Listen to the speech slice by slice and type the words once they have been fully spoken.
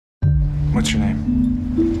What's your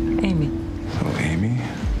name? Amy. Oh, Amy?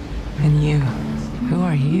 And you? Who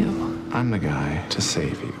are you? I'm the guy to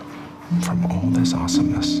save you from all this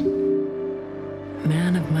awesomeness.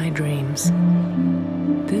 Man of my dreams.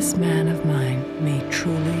 This man of mine may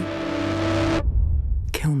truly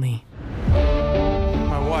kill me.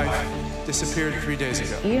 My wife disappeared 3 days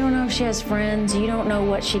ago. You don't know if she has friends, you don't know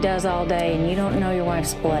what she does all day, and you don't know your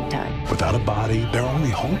wife's blood type. Without a body, their only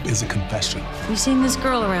hope is a confession. You seen this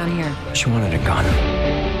girl around here? She wanted a gun.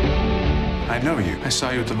 I know you. I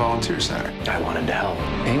saw you at the volunteer center. I wanted to help.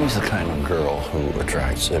 Amy's the kind of girl who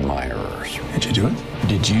attracts admirers. Did you do it?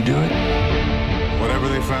 Did you do it? Whatever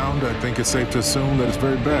they found, I think it's safe to assume that it's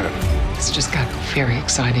very bad. This just got very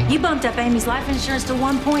exciting. You bumped up Amy's life insurance to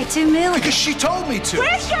 $1.2 million. Because she told me to.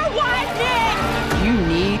 Where's your wife, Nick? You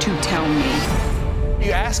need to tell me.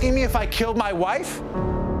 You asking me if I killed my wife?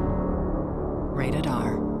 Rated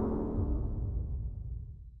R.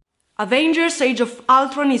 Avengers Age of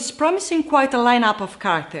Ultron is promising quite a lineup of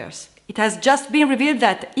characters. It has just been revealed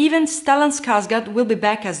that even Stellan Skarsgård will be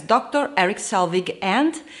back as Dr. Erik Selvig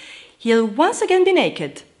and he'll once again be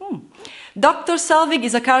naked. Dr. Selvig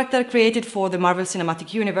is a character created for the Marvel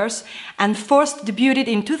Cinematic Universe and first debuted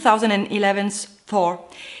in 2011's Thor.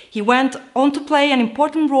 He went on to play an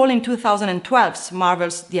important role in 2012's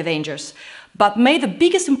Marvel's The Avengers, but made the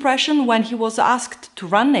biggest impression when he was asked to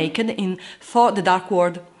run naked in Thor: The Dark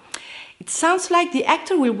World. It sounds like the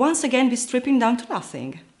actor will once again be stripping down to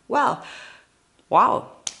nothing. Well,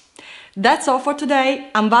 wow. That's all for today.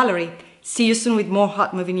 I'm Valerie. See you soon with more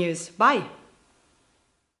hot movie news. Bye.